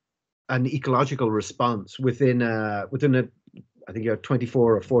identify an ecological response within a I think you have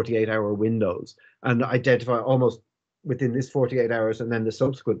 24 or 48 hour windows, and identify almost within this 48 hours and then the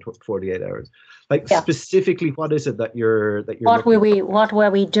subsequent 48 hours. Like, specifically, what is it that you're what were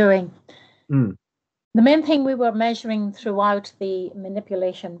we doing? The main thing we were measuring throughout the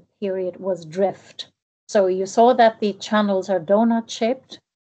manipulation period was drift. So you saw that the channels are donut shaped,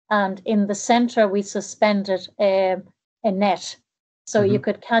 and in the center we suspended a net, so you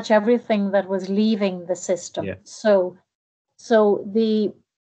could catch everything that was leaving the system. So the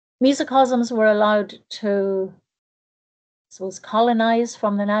mesocosms were allowed to colonize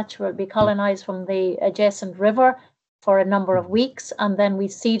from the adjacent river for a number of weeks, and then we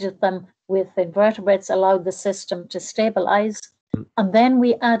seeded them with invertebrates, allowed the system to stabilize, and then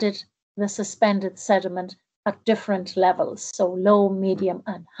we added the suspended sediment at different levels, so low, medium,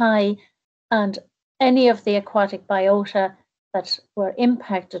 and high, and any of the aquatic biota that were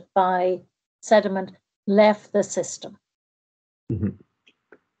impacted by sediment left the system.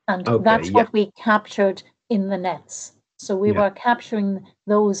 And that's what we captured in the nets. So we were capturing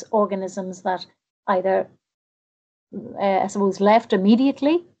those organisms that either, left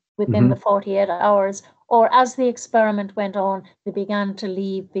immediately within the 48 hours, or as the experiment went on, they began to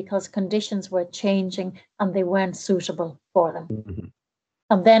leave because conditions were changing and they weren't suitable for them.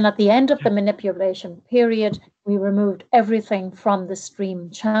 And then at the end of the manipulation period, we removed everything from the stream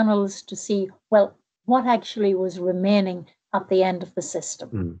channels to see, well, what actually was remaining at the end of the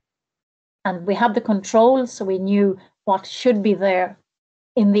system. And we had the control, so we knew what should be there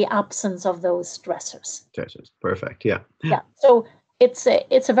in the absence of those stressors. Stressors, perfect. Yeah. Yeah. So it's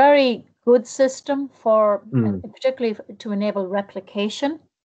a very good system for particularly to enable replication,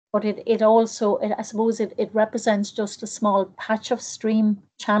 but it also, I suppose it represents just a small patch of stream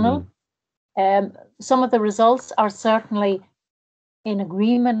channel. Some of the results are certainly in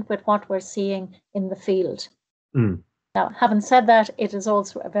agreement with what we're seeing in the field. Now, having said that, it is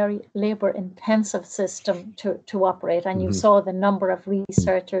also a very labor-intensive system to operate, and you saw the number of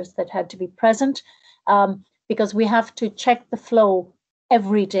researchers that had to be present, because we have to check the flow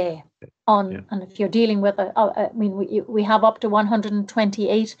every day and if you're dealing with we have up to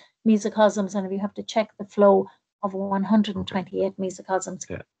 128 mesocosms, and if you have to check the flow of 128 mesocosms,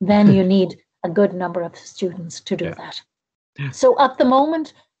 then you need a good number of students to do that. So at the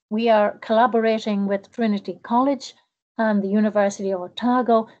moment, we are collaborating with Trinity College and the University of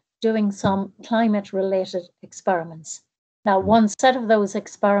Otago, doing some climate-related experiments. Now, one set of those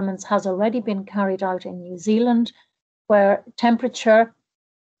experiments has already been carried out in New Zealand, where temperature,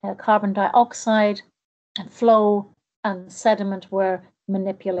 carbon dioxide, and flow and sediment were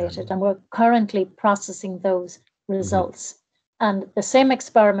manipulated, and we're currently processing those results. And the same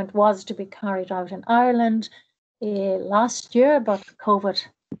experiment was to be carried out in Ireland last year, but COVID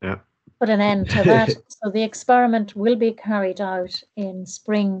put an end to that. So the experiment will be carried out in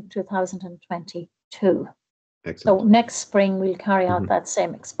spring 2022. Excellent. So next spring we'll carry out that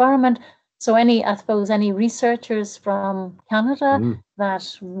same experiment. So any researchers from Canada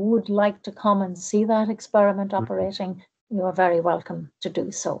that would like to come and see that experiment operating, you are very welcome to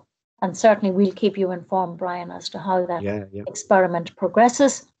do so. And certainly we'll keep you informed, Brian, as to how that experiment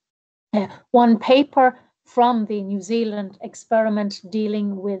progresses. One paper from the New Zealand experiment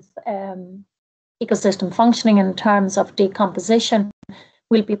dealing with ecosystem functioning in terms of decomposition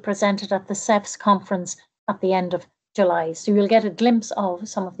will be presented at the CEFS conference at the end of July. So you'll get a glimpse of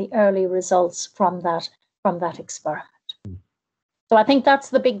some of the early results from that experiment. So I think that's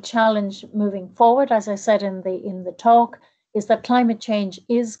the big challenge moving forward, as I said in the talk, is that climate change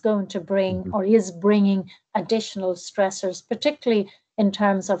is going to bring or is bringing additional stressors, particularly in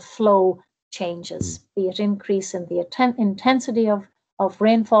terms of flow changes, be it increase in the intensity of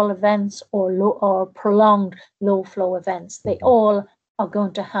rainfall events or prolonged low flow events. They all are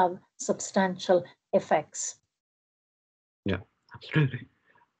going to have substantial effects. Yeah, absolutely.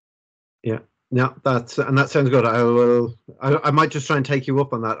 Yeah, that sounds good. I might just try and take you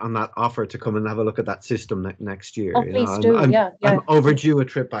up on that offer to come and have a look at that system next year. Oh, please do. I'm overdue a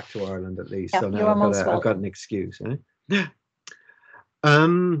trip back to Ireland at least. So now I've got an excuse. Eh?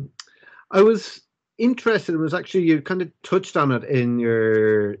 I was interested. It was actually, you kind of touched on it in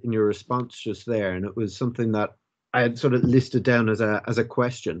your response just there, and it was something that I had sort of listed down as a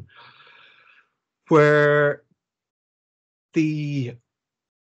question, where the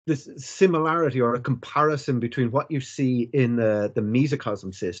similarity or a comparison between what you see in the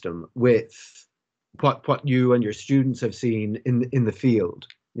mesocosm system with what you and your students have seen in the field.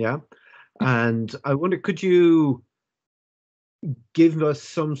 And I wonder, could you give us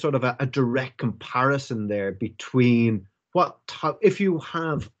some sort of a direct comparison there between if you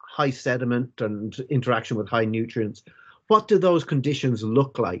have high sediment and interaction with high nutrients, what do those conditions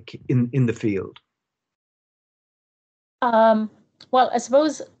look like in the field? Well, I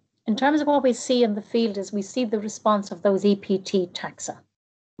suppose in terms of what we see in the field is we see the response of those EPT taxa.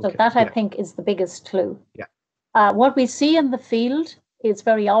 So that I think is the biggest clue. What we see in the field is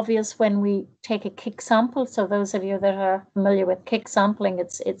very obvious when we take a kick sample. So those of you that are familiar with kick sampling,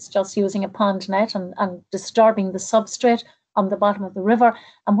 it's just using a pond net and disturbing the substrate on the bottom of the river.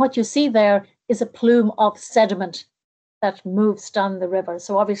 And what you see there is a plume of sediment that moves down the river.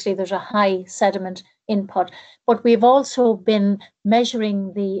 So obviously there's a high sediment input, but we've also been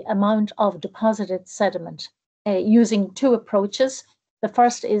measuring the amount of deposited sediment using two approaches. The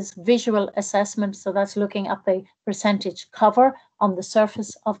first is visual assessment, so that's looking at the percentage cover on the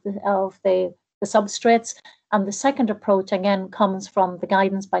surface of the substrates. And the second approach, again, comes from the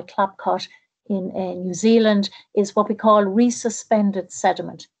guidance by Clapcott in New Zealand, is what we call resuspended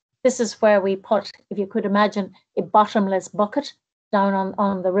sediment. This is where we put, if you could imagine, a bottomless bucket down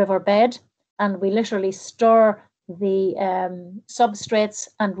on the river bed, and we literally stir the substrates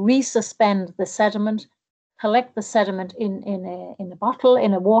and resuspend the sediment, collect the sediment in a bottle,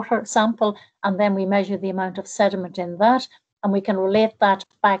 in a water sample, and then we measure the amount of sediment in that, and we can relate that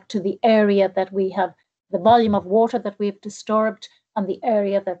back to the area that we have, the volume of water that we've disturbed and the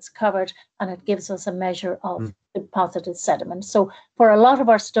area that's covered, and it gives us a measure of deposited sediment. So for a lot of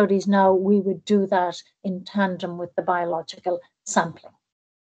our studies now, we would do that in tandem with the biological sampling.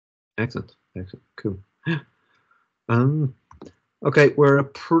 Excellent, cool. Okay, we're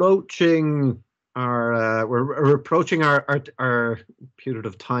approaching our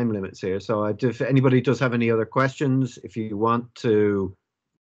putative time limits here. So if anybody does have any other questions, if you want to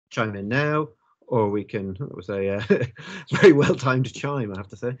chime in now, or we can, it was a very well timed chime, I have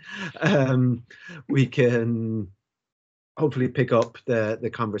to say. We can hopefully pick up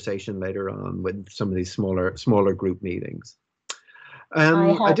the conversation later on with some of these smaller group meetings.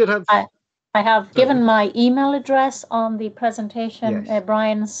 I have given my email address on the presentation, yes.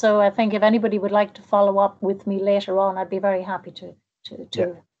 Brian. So I think if anybody would like to follow up with me later on, I'd be very happy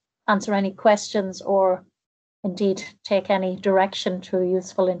to answer any questions or indeed take any direction through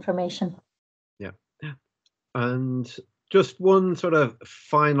useful information. Yeah. And just one sort of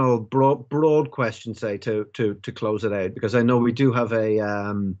final broad question, say, to close it out, because I know we do have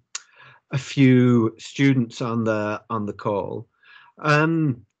a few students on the call.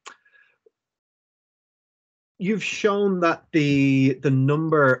 You've shown that the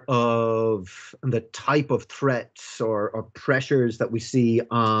number of and the type of threats or pressures that we see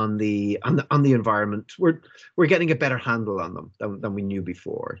on the environment, we're getting a better handle on them than we knew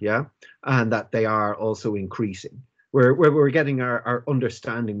before, yeah, and that they are also increasing. We're getting our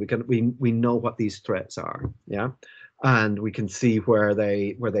understanding. We know what these threats are, yeah, and we can see where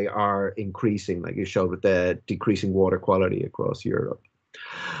they are increasing, like you showed with the decreasing water quality across Europe.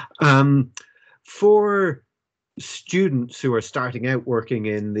 For students who are starting out working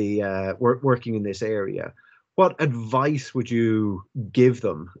in working in this area, what advice would you give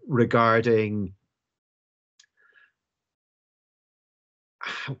them regarding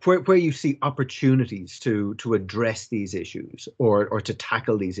where you see opportunities to address these issues or to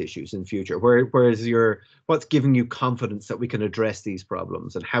tackle these issues in future? What's giving you confidence that we can address these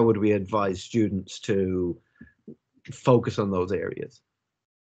problems, and how would we advise students to focus on those areas?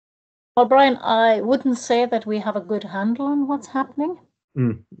 Well, Brian, I wouldn't say that we have a good handle on what's happening.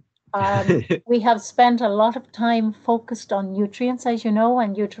 We have spent a lot of time focused on nutrients, as you know,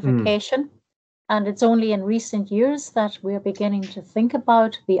 and eutrophication. And it's only in recent years that we're beginning to think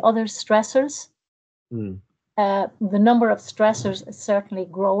about the other stressors. The number of stressors is certainly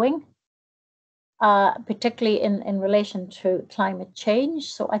growing, particularly in relation to climate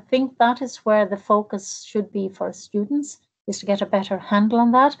change. So I think that is where the focus should be for students, is to get a better handle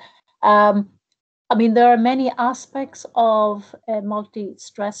on that. I mean, there are many aspects of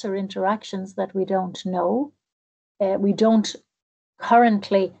multi-stressor interactions that we don't know. We don't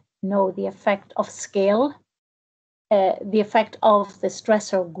currently know the effect of scale, the effect of the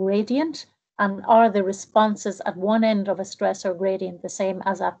stressor gradient, and are the responses at one end of a stressor gradient the same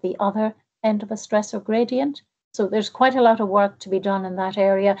as at the other end of a stressor gradient? So there's quite a lot of work to be done in that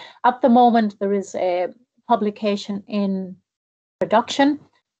area. At the moment, there is a publication in production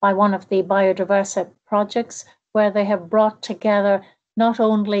by one of the biodiversity projects, where they have brought together not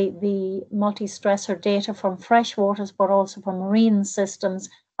only the multi-stressor data from freshwaters, but also from marine systems,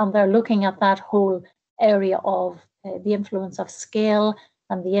 and they're looking at that whole area of the influence of scale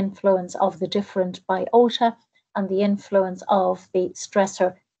and the influence of the different biota and the influence of the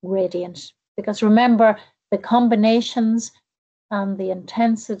stressor gradient. Because remember, the combinations and the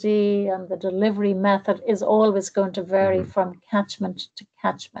intensity and the delivery method is always going to vary from catchment to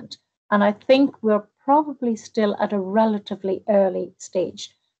catchment. And I think we're probably still at a relatively early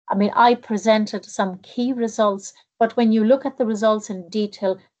stage. I mean, I presented some key results, but when you look at the results in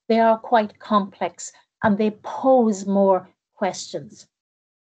detail, they are quite complex and they pose more questions.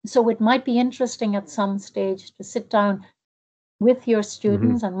 So it might be interesting at some stage to sit down with your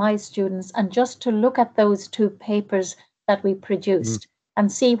students and my students and just to look at those two papers that we produced and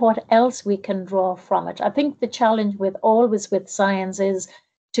see what else we can draw from it. I think the challenge always with science is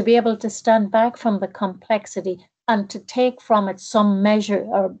to be able to stand back from the complexity and to take from it some measure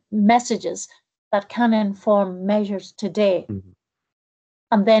or messages that can inform measures today.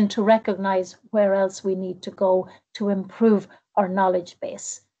 And then to recognize where else we need to go to improve our knowledge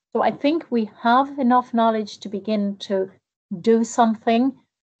base. So I think we have enough knowledge to begin to do something.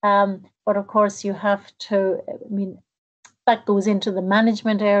 But of course you have to, I mean, that goes into the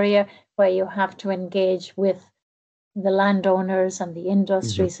management area where you have to engage with the landowners and the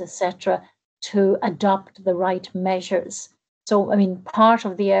industries, etc., to adopt the right measures. So, I mean, part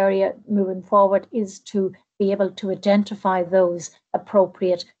of the area moving forward is to be able to identify those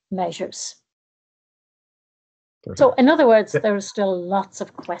appropriate measures. Perfect. So, in other words, there are still lots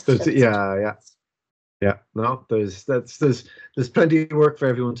of questions. Yeah. No, there's plenty of work for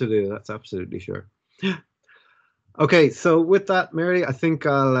everyone to do. That's absolutely sure. Okay, so with that, Mary, I think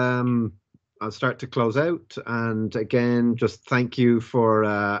I'll start to close out. And again, just thank you for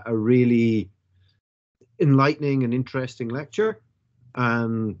a really enlightening and interesting lecture.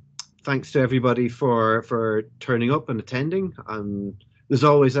 Thanks to everybody for turning up and attending. There's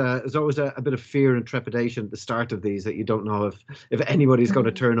always a bit of fear and trepidation at the start of these, that you don't know if anybody's going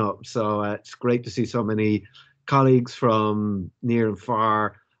to turn up. So it's great to see so many colleagues from near and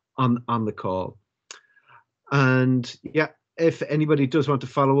far on the call. And yeah, if anybody does want to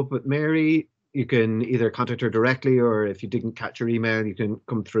follow up with Mary, you can either contact her directly, or if you didn't catch her email, you can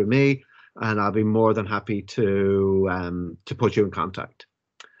come through me, and I'll be more than happy to put you in contact.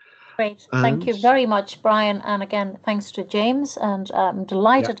 Great. Thank you very much, Brian. And again, thanks to James. And I'm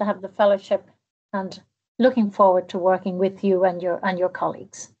delighted to have the fellowship, and looking forward to working with you and your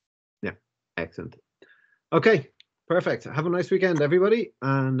colleagues. Yeah, excellent. Okay, perfect. Have a nice weekend, everybody.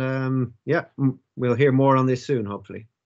 And yeah, we'll hear more on this soon, hopefully.